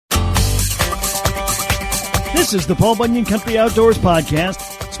This is the Paul Bunyan Country Outdoors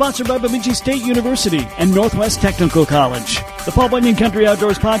Podcast, sponsored by Bemidji State University and Northwest Technical College. The Paul Bunyan Country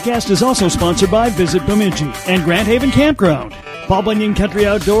Outdoors Podcast is also sponsored by Visit Bemidji and Grant Haven Campground. Paul Bunyan Country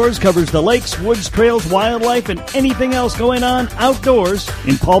Outdoors covers the lakes, woods, trails, wildlife, and anything else going on outdoors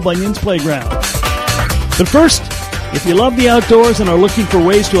in Paul Bunyan's playground. But first, if you love the outdoors and are looking for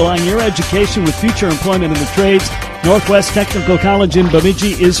ways to align your education with future employment in the trades, Northwest Technical College in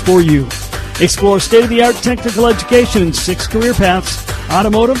Bemidji is for you. Explore state-of-the-art technical education in 6 career paths: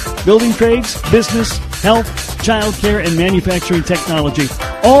 automotive, building trades, business, health, childcare, and manufacturing technology,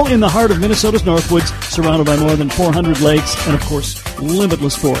 all in the heart of Minnesota's Northwoods, surrounded by more than 400 lakes and, of course,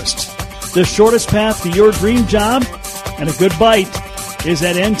 limitless forests. The shortest path to your dream job and a good bite is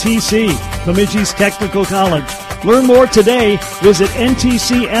at NTC, Bemidji's Technical College. Learn more today. Visit ntcmn.edu.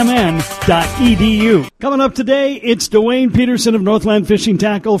 Coming up today, it's Dwayne Peterson of Northland Fishing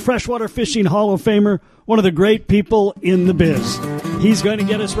Tackle, Freshwater Fishing Hall of Famer, one of the great people in the biz. He's going to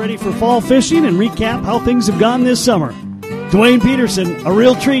get us ready for fall fishing and recap how things have gone this summer. Dwayne Peterson, a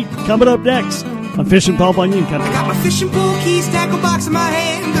real treat, coming up next on Fishing Paul Bunyan Country. I got my fishing pole keys, tackle box in my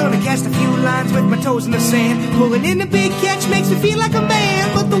hand. Gonna cast a few lines with my toes in the sand. Pulling in a big catch makes me feel like a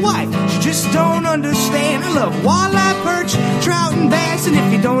man. But the wife, she just don't understand. I love walleye, perch, trout, and bass. And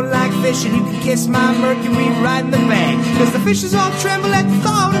if you don't like fishing, you can kiss my Mercury right in the bag. Cause the fishes all tremble at the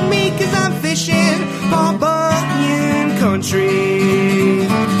thought of me. Cause I'm fishing Paul Bunyan Country.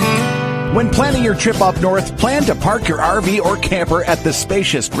 When planning your trip up north, plan to park your RV or camper at the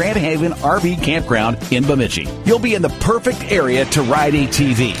spacious Grand Haven RV Campground in Bemidji. You'll be in the perfect area to ride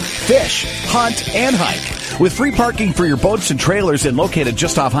ATV, fish, hunt, and hike. With free parking for your boats and trailers and located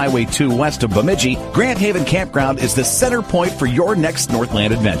just off Highway 2 west of Bemidji, Grand Haven Campground is the center point for your next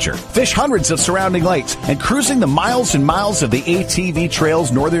Northland adventure. Fish hundreds of surrounding lakes and cruising the miles and miles of the ATV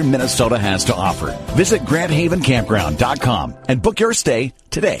trails northern Minnesota has to offer. Visit GrantHavenCampground.com and book your stay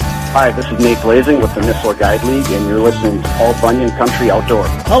today. Hi, this is Nate Blazing with the Missile Guide League, and you're listening to Paul Bunyan Country Outdoor.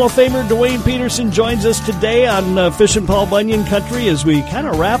 Hall of Famer Dwayne Peterson joins us today on Fishing Paul Bunyan Country as we kind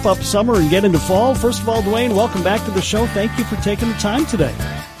of wrap up summer and get into fall. First of all, Dwayne, welcome back to the show. Thank you for taking the time today.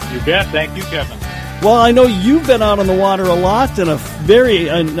 You bet. Thank you, Kevin. Well, I know you've been out on the water a lot in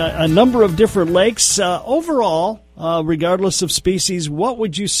a number of different lakes. Overall, regardless of species, what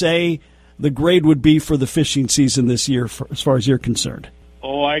would you say the grade would be for the fishing season this year, as far as you're concerned?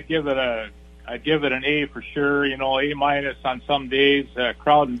 Oh, I'd give it an A for sure. You know, A- on some days,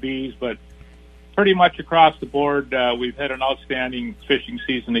 crowding bees, but pretty much across the board, we've had an outstanding fishing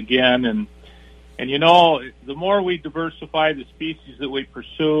season again. And you know, the more we diversify the species that we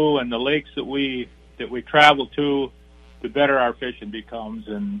pursue and the lakes that we travel to, the better our fishing becomes.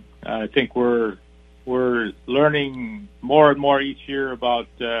 And I think we're learning more and more each year about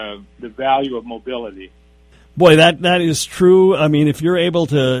the value of mobility. Boy, that is true. I mean, if you're able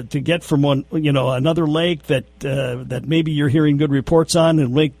to get from another lake that maybe you're hearing good reports on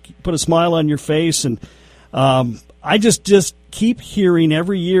and put a smile on your face, and I just keep hearing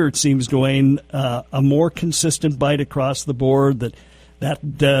every year, it seems, Dwayne, a more consistent bite across the board. That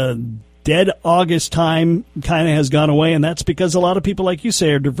dead August time kind of has gone away, and that's because a lot of people, like you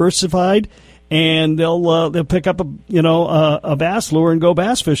say, are diversified, and they'll pick up a bass lure and go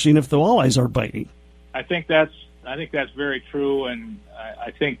bass fishing if the walleyes aren't biting. I think that's very true, and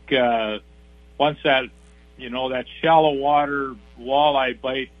I think once that shallow water walleye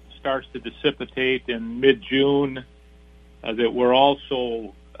bite starts to dissipate in mid-June, that we're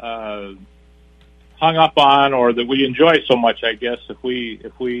also hung up on, or that we enjoy so much, I guess, if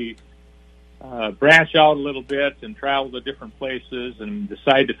we branch out a little bit and travel to different places and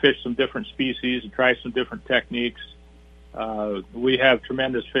decide to fish some different species and try some different techniques, we have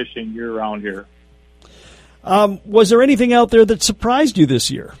tremendous fishing year-round here. Was there anything out there that surprised you this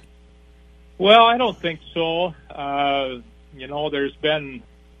year? Well, I don't think so. There's been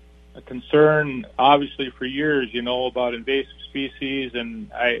a concern, obviously, for years, about invasive species,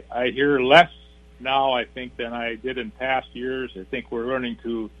 and I hear less now, I think, than I did in past years. I think we're learning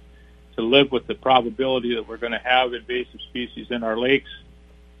to live with the probability that we're going to have invasive species in our lakes,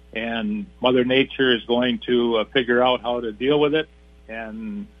 and Mother Nature is going to figure out how to deal with it,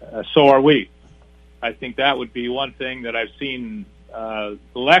 and so are we. I think that would be one thing that I've seen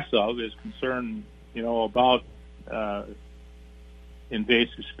less of, is concern, about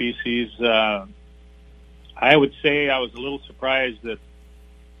invasive species. I would say I was a little surprised that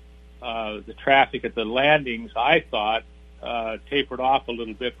the traffic at the landings, I thought, tapered off a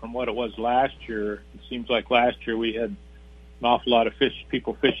little bit from what it was last year. It seems like last year we had an awful lot of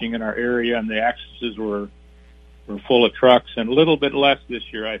people fishing in our area, and the accesses were full of trucks, and a little bit less this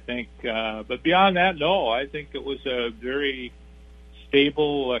year, I think. But beyond that, no, I think it was a very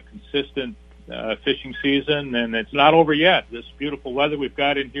stable, consistent fishing season, and it's not over yet. This beautiful weather we've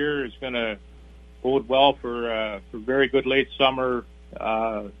got in here is going to bode well for very good late summer,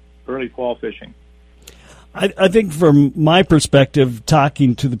 early fall fishing. I think from my perspective,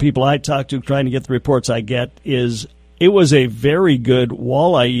 talking to the people I talk to, trying to get the reports I get, is it was a very good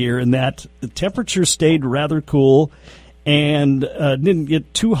walleye year in that the temperature stayed rather cool and didn't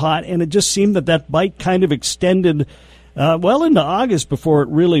get too hot, and it just seemed that bite kind of extended well into August before it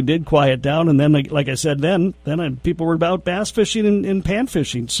really did quiet down. And then, like I said, then people were about bass fishing and pan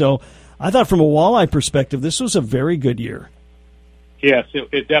fishing. So I thought from a walleye perspective, this was a very good year. Yes,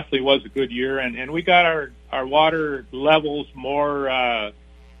 it definitely was a good year, and we got our water levels more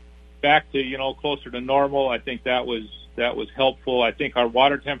back to closer to normal. I think that was helpful. I think our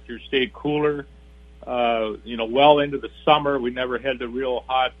water temperature stayed cooler, well into the summer. We never had the real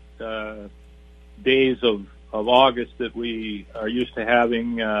hot days of August that we are used to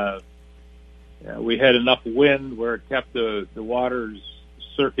having. We had enough wind where it kept the waters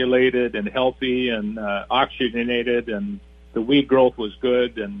circulated and healthy and oxygenated, and the weed growth was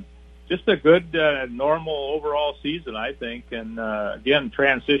good, and just a good normal overall season, I think. And again,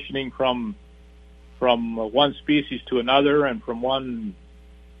 transitioning from one species to another and from one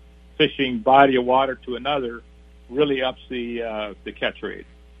fishing body of water to another really ups the catch rate.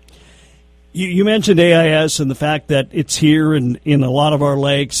 You mentioned AIS and the fact that it's here in a lot of our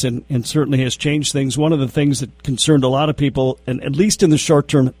lakes and certainly has changed things. One of the things that concerned a lot of people, and at least in the short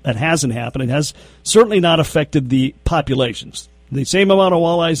term, that hasn't happened. It has certainly not affected the populations. The same amount of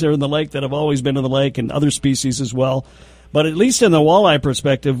walleyes there in the lake that have always been in the lake, and other species as well. But at least in the walleye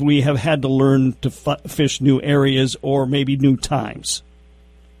perspective, we have had to learn to fish new areas or maybe new times.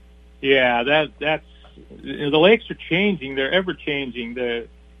 Yeah, that's the lakes are changing. They're ever changing.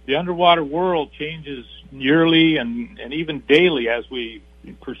 The underwater world changes yearly and even daily as we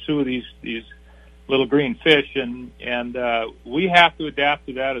pursue these little green fish, and we have to adapt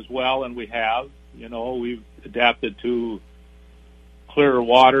to that as well, and we have. We've adapted to clearer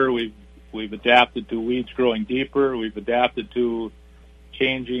water. We've adapted to weeds growing deeper. We've adapted to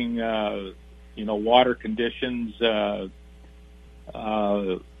changing water conditions.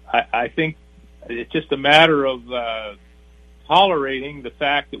 I think it's just a matter of tolerating the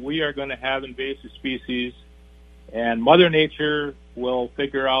fact that we are going to have invasive species, and Mother Nature will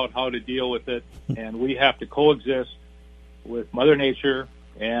figure out how to deal with it, and we have to coexist with Mother Nature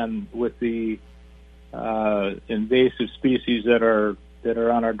and with the invasive species that are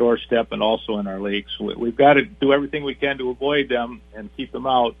on our doorstep and also in our lakes. We've got to do everything we can to avoid them and keep them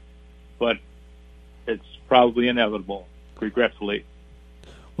out, but it's probably inevitable, regretfully.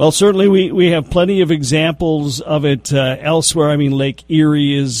 Well, certainly we have plenty of examples of it elsewhere. I mean, Lake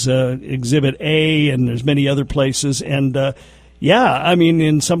Erie is Exhibit A, and there's many other places. And, I mean,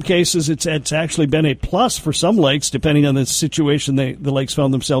 in some cases it's actually been a plus for some lakes, depending on the situation the lakes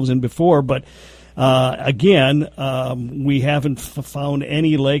found themselves in before. But, again, we haven't found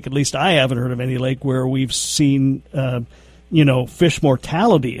any lake, at least I haven't heard of any lake, where we've seen, fish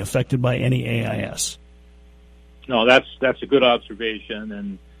mortality affected by any AIS. No, that's a good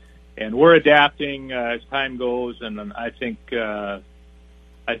observation, and we're adapting as time goes. And I think the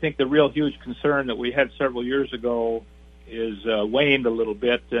real huge concern that we had several years ago is waned a little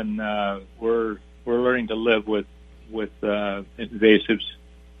bit, and we're learning to live with invasives.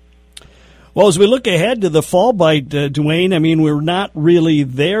 Well, as we look ahead to the fall bite, Dwayne, I mean, we're not really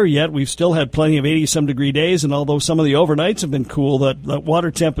there yet. We've still had plenty of 80-some degree days, and although some of the overnights have been cool, that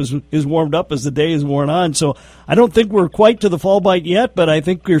water temp is warmed up as the day is worn on. So I don't think we're quite to the fall bite yet, but I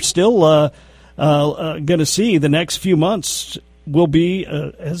think we're still going to see the next few months will be,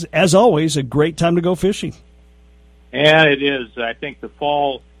 as always, a great time to go fishing. And it is. I think the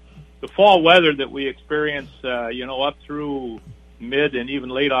fall weather that we experience, up through mid and even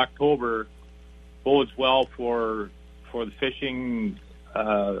late October, bodes well for the fishing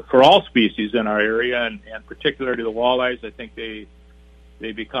for all species in our area, and particularly the walleyes. I think they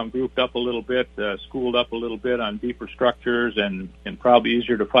become grouped up a little bit, schooled up a little bit on deeper structures, and probably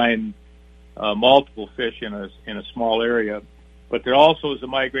easier to find multiple fish in a small area. But there also is a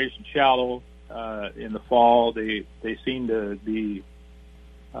migration shallow in the fall. They seem to be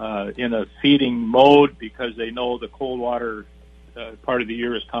in a feeding mode because they know the cold water part of the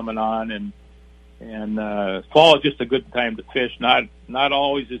year is coming on, and fall is just a good time to fish. Not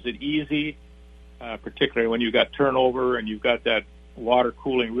always is it easy, particularly when you've got turnover and you've got that water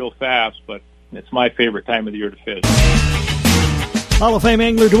cooling real fast, but it's my favorite time of the year to fish. Hall of Fame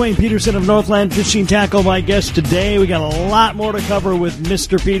angler Dwayne Peterson of Northland Fishing Tackle, my guest today. We got a lot more to cover with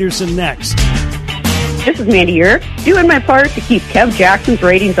Mr. Peterson next. This is Mandy Urick, doing my part to keep Kev Jackson's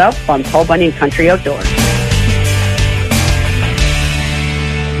ratings up on Paul Bunyan Country Outdoors.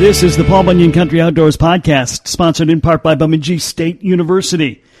 This is the Paul Bunyan Country Outdoors podcast, sponsored in part by Bemidji State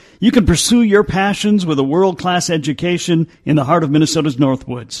University. You can pursue your passions with a world-class education in the heart of Minnesota's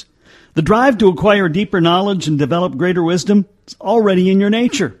Northwoods. The drive to acquire deeper knowledge and develop greater wisdom is already in your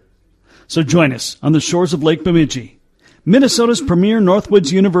nature. So join us on the shores of Lake Bemidji. Minnesota's premier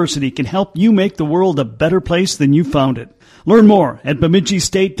Northwoods University can help you make the world a better place than you found it. Learn more at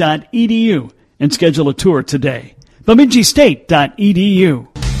bemidjistate.edu and schedule a tour today. bemidjistate.edu.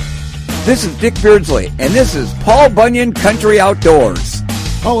 This is Dick Beardsley, and this is Paul Bunyan Country Outdoors.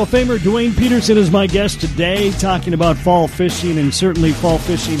 Hall of Famer Dwayne Peterson is my guest today, talking about fall fishing, and certainly fall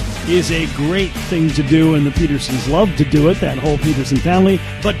fishing is a great thing to do, and the Petersons love to do it, that whole Peterson family.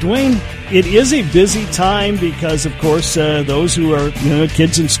 But Dwayne, it is a busy time because, of course, those who are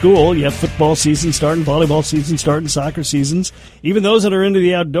kids in school, you have football season starting, volleyball season starting, soccer seasons. Even those that are into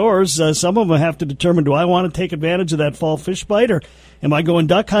the outdoors, some of them have to determine, do I want to take advantage of that fall fish bite, or am I going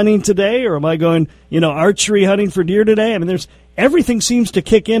duck hunting today, or am I going, archery hunting for deer today? I mean, everything seems to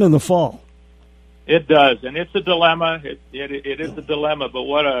kick in the fall. It does, and it's a dilemma. It is a dilemma, but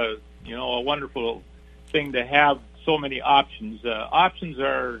what a wonderful thing to have so many options. Options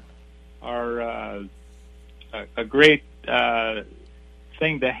are a great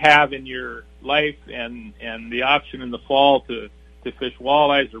thing to have in your life, and the option in the fall to fish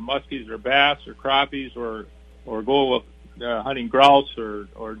walleyes or muskies or bass or crappies or go hunting grouse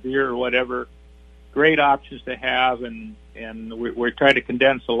or deer or whatever. Great options to have, and we're trying to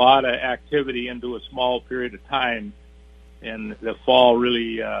condense a lot of activity into a small period of time, and the fall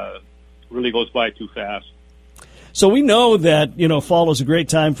really goes by too fast. So we know that fall is a great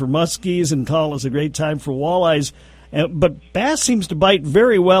time for muskies and fall is a great time for walleyes, but bass seems to bite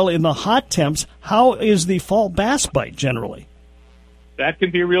very well in the hot temps. How is the fall bass bite generally? That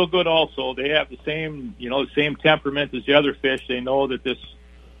can be real good also. They have the same temperament as the other fish. They know that this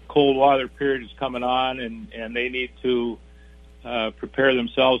cold water period is coming on, and they need to prepare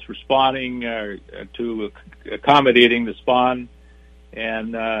themselves for spawning, to accommodating the spawn.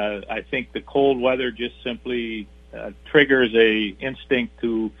 And I think the cold weather just simply triggers a instinct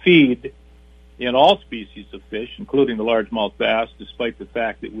to feed in all species of fish, including the largemouth bass, despite the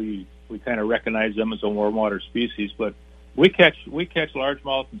fact that we kind of recognize them as a warm water species. But we catch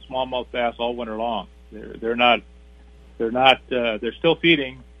largemouth and smallmouth bass all winter long. They're still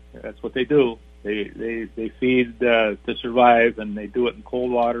feeding. That's what they do. They feed to survive, and they do it in cold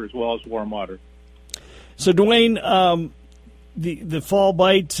water as well as warm water. So, Dwayne, the fall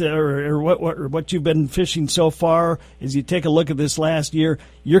bite, or what you've been fishing so far, as you take a look at this last year,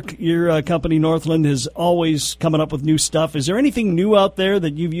 your company Northland is always coming up with new stuff. Is there anything new out there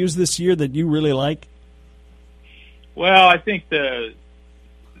that you've used this year that you really like? Well, I think there's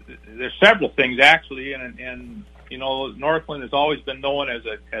several things actually, and Northland has always been known as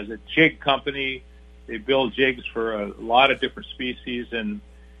a jig company. They build jigs for a lot of different species, and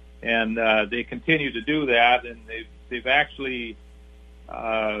they continue to do that. And they've actually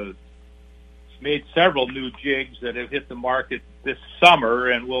made several new jigs that have hit the market this summer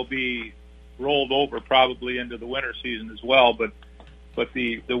and will be rolled over probably into the winter season as well. But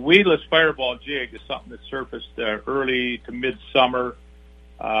the weedless fireball jig is something that surfaced early to midsummer.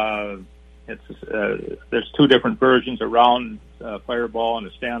 There's two different versions, a round fireball and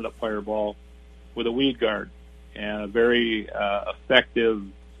a stand-up fireball with a weed guard, and a very effective,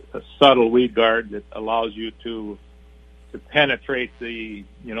 subtle weed guard that allows you to penetrate the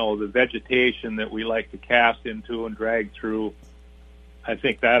vegetation that we like to cast into and drag through. I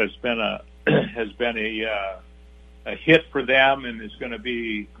think that has been a hit for them, and is going to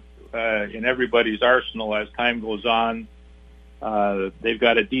be in everybody's arsenal as time goes on. They've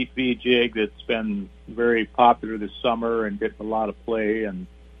got a deep V jig that's been very popular this summer and getting a lot of play, and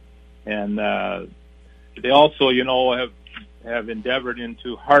they also, have endeavored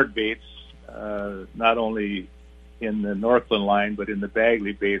into hard baits, not only in the Northland line but in the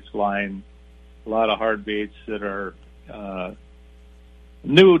Bagley baits line. A lot of hard baits that are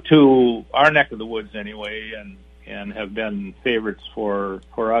new to our neck of the woods anyway, and have been favorites for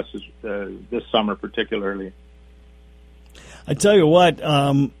us this summer particularly. I tell you what,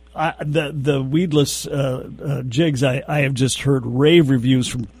 the weedless jigs, I have just heard rave reviews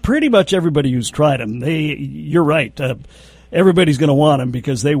from pretty much everybody who's tried them. You're right. Everybody's going to want them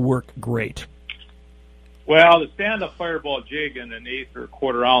because they work great. Well, the stand-up fireball jig in an 1/8 or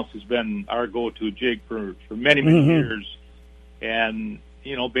 1/4 ounce has been our go-to jig for many years. And,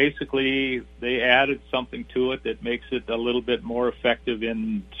 basically they added something to it that makes it a little bit more effective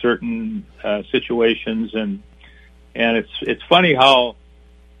in certain situations. And it's funny how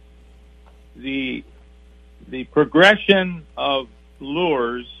the progression of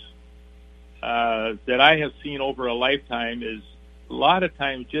lures that I have seen over a lifetime is a lot of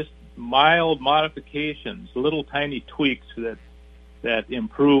times just mild modifications, little tiny tweaks that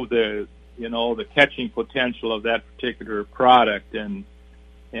improve the catching potential of that particular product. And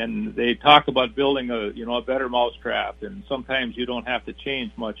they talk about building a better mousetrap, and sometimes you don't have to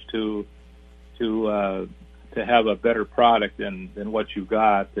change much to have a better product than what you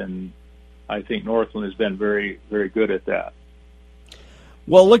got. And I think Northland has been very, very good at that.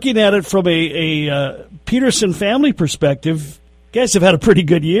 Well, looking at it from a Peterson family perspective, you guys have had a pretty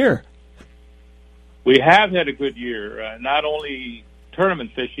good year. We have had a good year, not only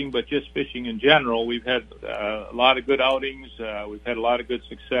tournament fishing, but just fishing in general. We've had a lot of good outings. We've had a lot of good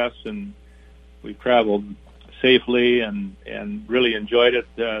success, and we've traveled safely and really enjoyed it.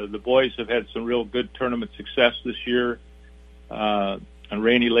 The boys have had some real good tournament success this year on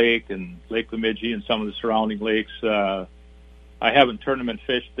Rainy Lake and Lake Bemidji and some of the surrounding lakes. I haven't tournament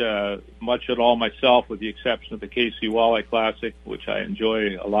fished much at all myself, with the exception of the KC Walleye Classic, which I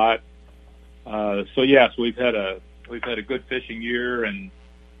enjoy a lot. So yes, we've had a good fishing year, and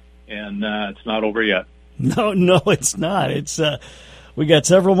it's not over yet. No, it's not. It's we got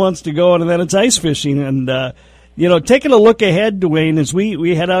several months to go, and then it's ice fishing. And taking a look ahead, Dwayne, as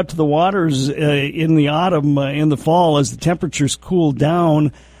we head out to the waters in the autumn, in the fall, as the temperatures cool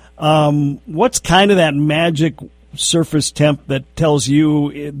down, what's kind of that magic surface temp that tells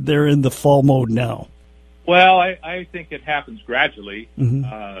you they're in the fall mode now? Well, I think it happens gradually, and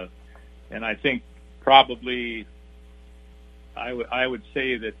I think probably I would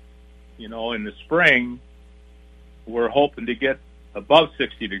say that in the spring we're hoping to get above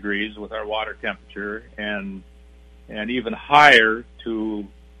 60 degrees with our water temperature, and even higher to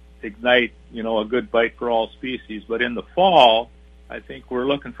ignite a good bite for all species. But in the fall, I think we're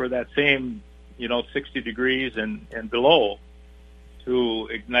looking for that same 60 degrees and below to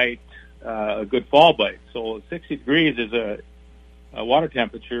ignite a good fall bite. So 60 degrees is a water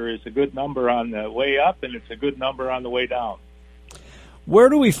temperature is a good number on the way up, and it's a good number on the way down. Where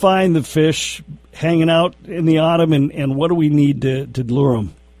do we find the fish hanging out in the autumn, and what do we need to lure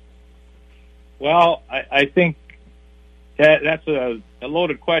them? Well, I think that's a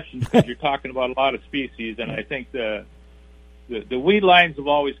loaded question, because you're talking about a lot of species, and I think the weed lines have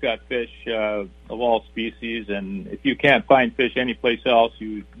always got fish of all species, and if you can't find fish anyplace else,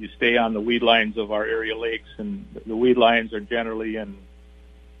 you stay on the weed lines of our area lakes, and the weed lines are generally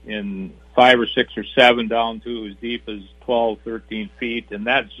in 5 or 6 or 7 down to as deep as 12, 13 feet, and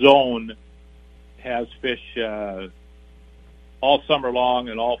that zone has fish all summer long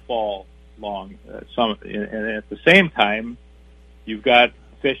and all fall long. And at the same time, you've got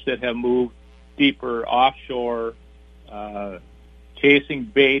fish that have moved deeper offshore, chasing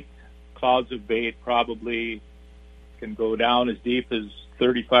bait. Clouds of bait probably can go down as deep as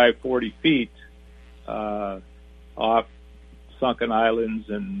 35, 40 feet off sunken islands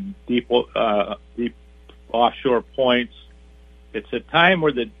and deep offshore points. It's a time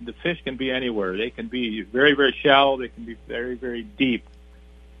where the fish can be anywhere. They can be very, very shallow. They can be very, very deep.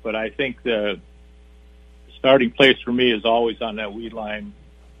 But I think the starting place for me is always on that weed line.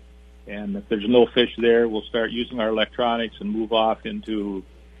 And if there's no fish there, we'll start using our electronics and move off into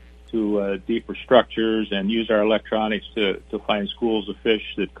deeper structures and use our electronics to find schools of fish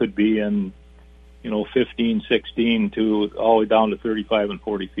that could be in 15, 16 to all the way down to 35 and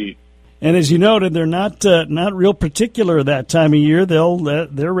 40 feet. And as you noted, they're not real particular that time of year.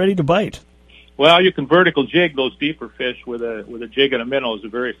 They're ready to bite. Well, you can vertical jig those deeper fish with a jig and a minnow is a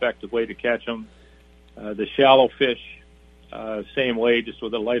very effective way to catch them. The shallow fish, same way, just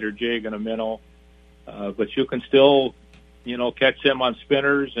with a lighter jig and a minnow. But you can still, catch them on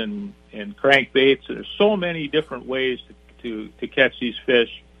spinners and crankbaits. There's so many different ways to catch these fish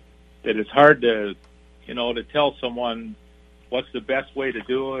that it's hard to tell someone what's the best way to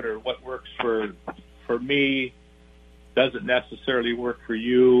do it, or what works for me doesn't necessarily work for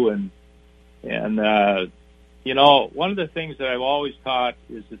you. And one of the things that I've always taught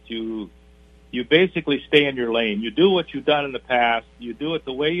is that you basically stay in your lane. You do what you've done in the past. You do it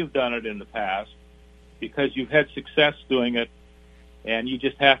the way you've done it in the past, because you've had success doing it, and you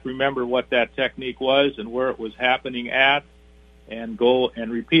just have to remember what that technique was and where it was happening at, and go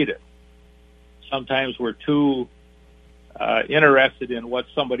and repeat it. Sometimes we're too interested in what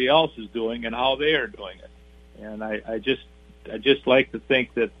somebody else is doing and how they are doing it. And I just like to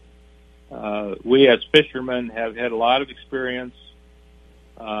think that we as fishermen have had a lot of experience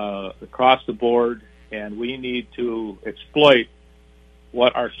across the board, and we need to exploit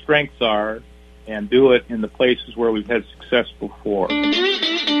what our strengths are and do it in the places where we've had success before.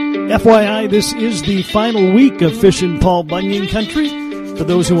 FYI, this is the final week of Fishin' Paul Bunyan Country. For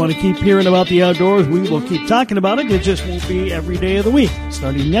those who want to keep hearing about the outdoors, we will keep talking about it. It just won't be every day of the week.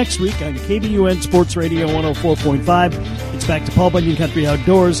 Starting next week on KBUN Sports Radio 104.5, it's back to Paul Bunyan Country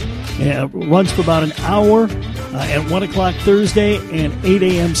Outdoors. Runs for about an hour at 1 o'clock Thursday and 8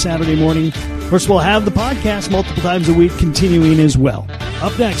 a.m. Saturday morning. Of course, we'll have the podcast multiple times a week continuing as well.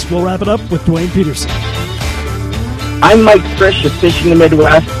 Up next, we'll wrap it up with Dwayne Peterson. I'm Mike Frisch of Fishing the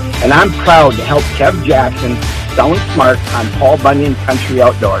Midwest, and I'm proud to help Kev Jackson sound smart on Paul Bunyan Country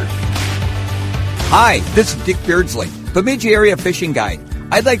Outdoors. Hi, this is Dick Beardsley, Bemidji Area Fishing Guide.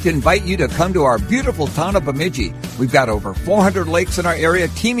 I'd like to invite you to come to our beautiful town of Bemidji. We've got over 400 lakes in our area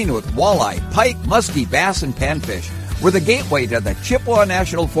teeming with walleye, pike, muskie, bass, and panfish. We're the gateway to the Chippewa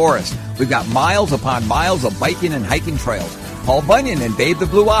National Forest. We've got miles upon miles of biking and hiking trails. Paul Bunyan and Babe the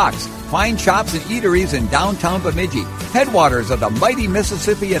Blue Ox. Fine shops and eateries in downtown Bemidji. Headwaters of the mighty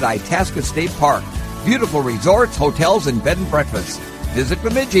Mississippi at Itasca State Park. Beautiful resorts, hotels, and bed and breakfasts. Visit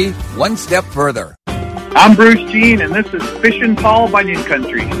Bemidji one step further. I'm Bruce Jean, and this is Fishin' Paul Bunyan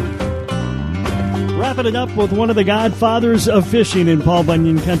Country. Wrapping it up with one of the godfathers of fishing in Paul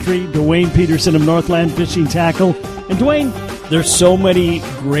Bunyan Country, Dwayne Peterson of Northland Fishing Tackle. And Dwayne, there's so many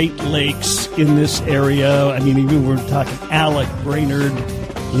great lakes in this area. I mean, even we're talking Alec, Brainerd,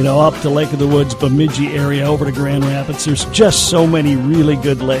 up to Lake of the Woods, Bemidji area, over to Grand Rapids. There's just so many really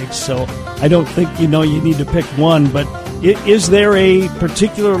good lakes. So I don't think, you need to pick one. But is there a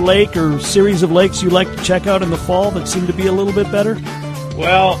particular lake or series of lakes you like to check out in the fall that seem to be a little bit better?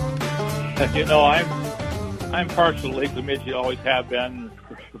 Well, I'm partial to Lake Bemidji, always have been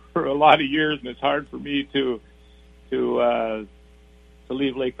for a lot of years, and it's hard for me to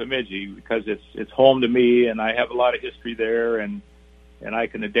leave Lake Bemidji because it's home to me, and I have a lot of history there, and I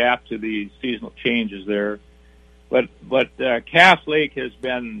can adapt to the seasonal changes there. But Cass Lake has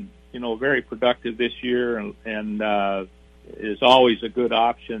been very productive this year, and is always a good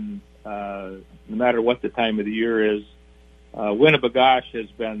option no matter what the time of the year is. Winnipegosh has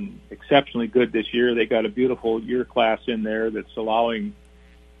been exceptionally good this year. They got a beautiful year class in there that's allowing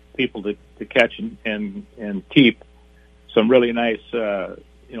people to catch and keep some really nice,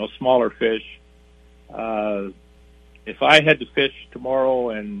 smaller fish. If I had to fish tomorrow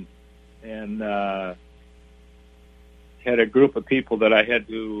and had a group of people that I had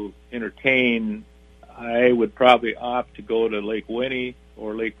to entertain, I would probably opt to go to Lake Winnie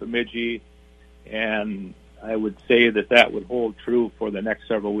or Lake Bemidji, and I would say that would hold true for the next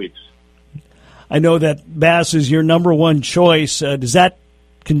several weeks. I know that bass is your number one choice. Does that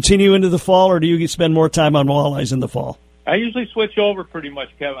continue into the fall, or do you spend more time on walleyes in the fall? I usually switch over pretty much,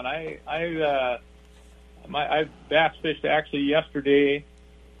 Kevin. I bass fished actually yesterday,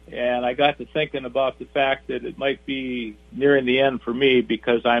 and I got to thinking about the fact that it might be nearing the end for me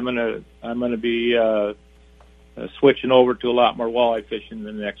because I'm gonna be switching over to a lot more walleye fishing in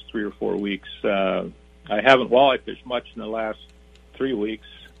the next 3 or 4 weeks. I haven't walleye fished much in the last 3 weeks,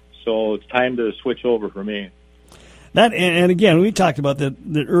 so it's time to switch over for me. That and again, we talked about that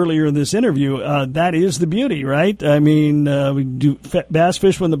earlier in this interview. That is the beauty, right? I mean, we do bass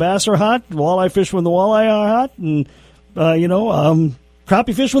fish when the bass are hot, walleye fish when the walleye are hot, and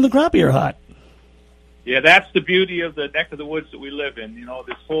crappie fish when the crappie are hot. Yeah, that's the beauty of the neck of the woods that we live in.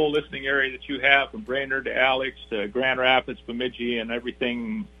 This whole listening area that you have from Brainerd to Alex to Grand Rapids, Bemidji, and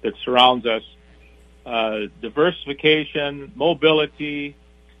everything that surrounds us. Diversification, mobility,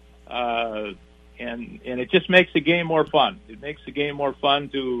 and it just makes the game more fun. It makes the game more fun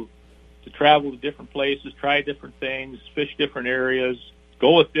to travel to different places, try different things, fish different areas,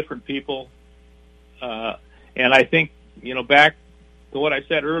 go with different people. And I think, back to what I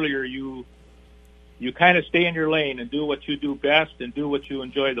said earlier, you kind of stay in your lane and do what you do best and do what you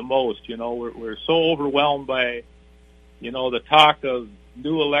enjoy the most. We're so overwhelmed by, the talk of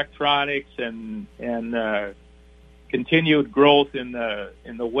new electronics and continued growth in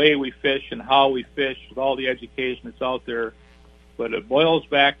the way we fish and how we fish with all the education that's out there. But it boils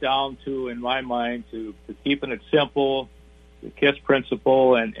back down to, in my mind, to keeping it simple, the KISS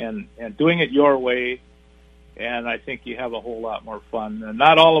principle, and doing it your way. And I think you have a whole lot more fun. And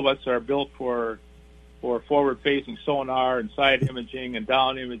not all of us are built for forward-facing sonar and side imaging and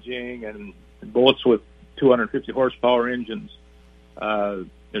down imaging and boats with 250 horsepower engines.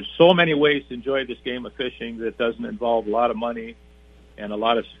 There's so many ways to enjoy this game of fishing that doesn't involve a lot of money and a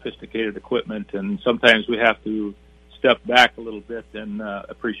lot of sophisticated equipment, and sometimes we have to step back a little bit and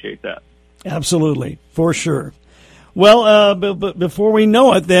appreciate that. Absolutely, for sure. Well, but before we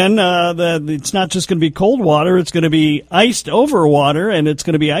know it, then, it's not just going to be cold water. It's going to be iced over water, and it's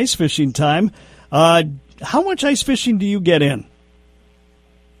going to be ice fishing time. How much ice fishing do you get in?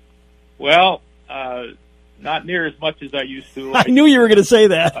 Well, not near as much as I used to. I knew you were going to say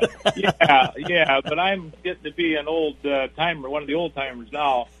that. Yeah, but I'm getting to be an old timer, one of the old timers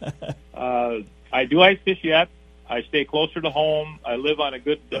now. I do ice fish yet. I stay closer to home. I live on a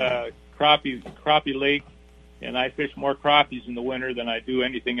good crappie lake, and I fish more crappies in the winter than I do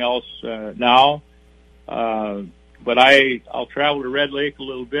anything else now. But I'll travel to Red Lake a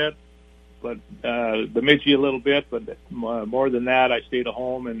little bit, but Bemidji a little bit. But more than that, I stay at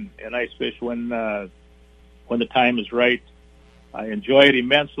home and ice fish when the time is right. I enjoy it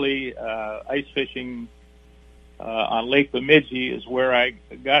immensely. Ice fishing on Lake Bemidji is where I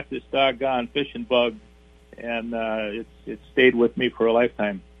got this doggone fishing bug, and it's stayed with me for a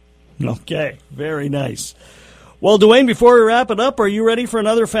lifetime. Okay, very nice. Well, Dwayne, before we wrap it up, are you ready for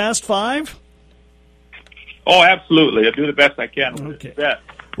another Fast Five? Oh, absolutely. I'll do the best I can with Okay. it. Bet.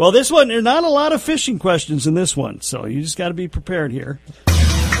 Well, this one, there are not a lot of fishing questions in this one, so you just got to be prepared here.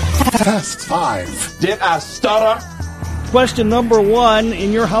 Fast Five. Did I stutter? Question number 1,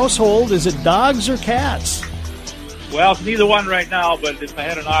 in your household, is it dogs or cats? Well, it's neither one right now, but if I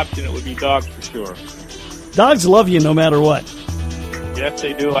had an option, it would be dogs for sure. Dogs love you no matter what. Yes,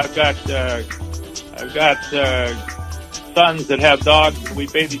 they do. I've got sons that have dogs. We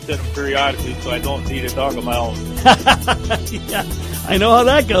babysit them periodically, so I don't need a dog of my own. Yeah, I know how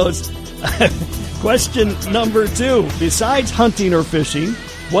that goes. Question number 2. Besides hunting or fishing,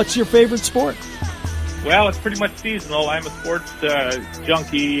 what's your favorite sport? Well, it's pretty much seasonal. I'm a sports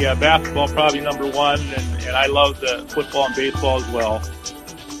junkie. Basketball probably number 1, and I love the football and baseball as well.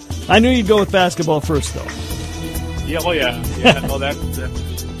 I knew you'd go with basketball first, though. Yeah, well, yeah. No, that's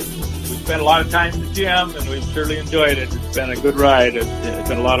we spent a lot of time in the gym, and we've surely enjoyed it. It's been a good ride. It's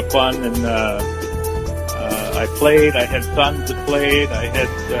been a lot of fun, and I played. I had sons that played. I had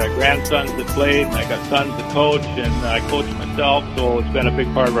grandsons that played, and I got sons that coach, and I coach myself. So it's been a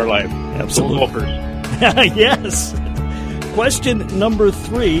big part of our life. Absolutely. Yes. Question number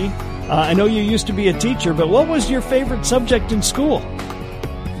 3. I know you used to be a teacher, but what was your favorite subject in school?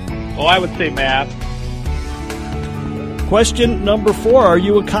 Oh, I would say math. Question number 4. Are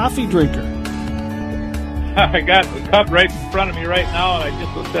you a coffee drinker? I got the cup right in front of me right now, and I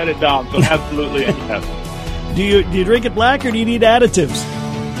just will set it down. So absolutely, yes. Do you drink it black, or do you need additives?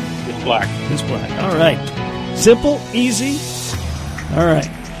 It's black. It's black. All right. Simple, easy. All right.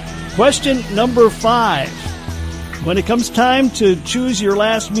 Question number 5. When it comes time to choose your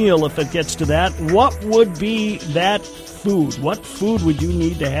last meal, if it gets to that, what would be that food? What food would you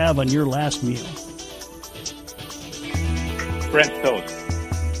need to have on your last meal? French toast.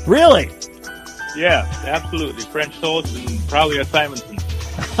 Really? Yeah, absolutely. French toast and probably a Simonson.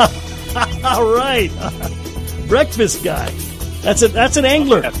 All right. Breakfast guy. That's an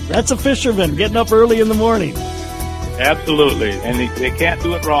angler. Yes. That's a fisherman getting up early in the morning. Absolutely. And they can't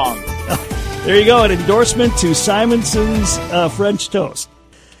do it wrong. There you go, an endorsement to Simonson's French toast.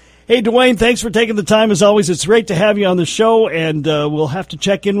 Hey, Dwayne, thanks for taking the time. As always, it's great to have you on the show, and we'll have to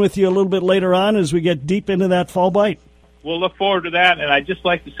check in with you a little bit later on as we get deep into that fall bite. We'll look forward to that, and I'd just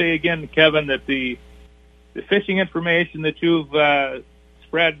like to say again, Kevin, that the fishing information that you've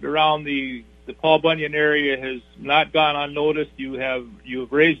spread around the Paul Bunyan area has not gone unnoticed.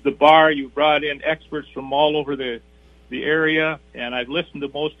 You've raised the bar. You've brought in experts from all over the area, and I've listened to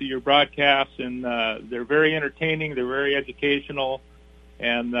most of your broadcasts, and they're very entertaining. They're very educational,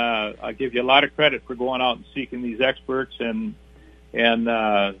 and I give you a lot of credit for going out and seeking these experts. And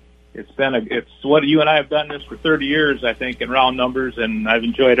it's what you and I have done this for 30 years, I think, in round numbers, and I've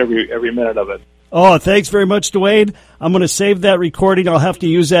enjoyed every minute of it. Oh, thanks very much, Dwayne. I'm going to save that recording. I'll have to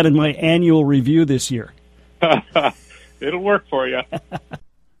use that in my annual review this year. It'll work for you.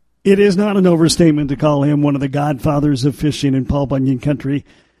 It is not an overstatement to call him one of the godfathers of fishing in Paul Bunyan country.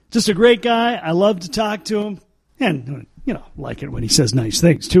 Just a great guy. I love to talk to him. And, like it when he says nice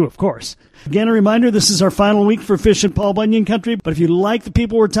things, too, of course. Again, a reminder, this is our final week for Fish in Paul Bunyan country. But if you like the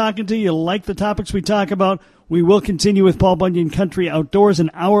people we're talking to, you like the topics we talk about, we will continue with Paul Bunyan Country Outdoors,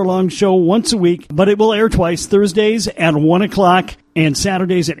 an hour-long show once a week. But it will air twice, Thursdays at 1 o'clock and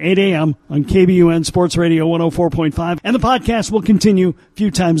Saturdays at 8 a.m. on KBUN Sports Radio 104.5. And the podcast will continue a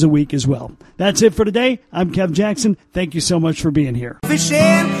few times a week as well. That's it for today. I'm Kev Jackson. Thank you so much for being here.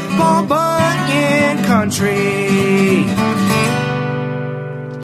 Fishing Paul Bunyan country.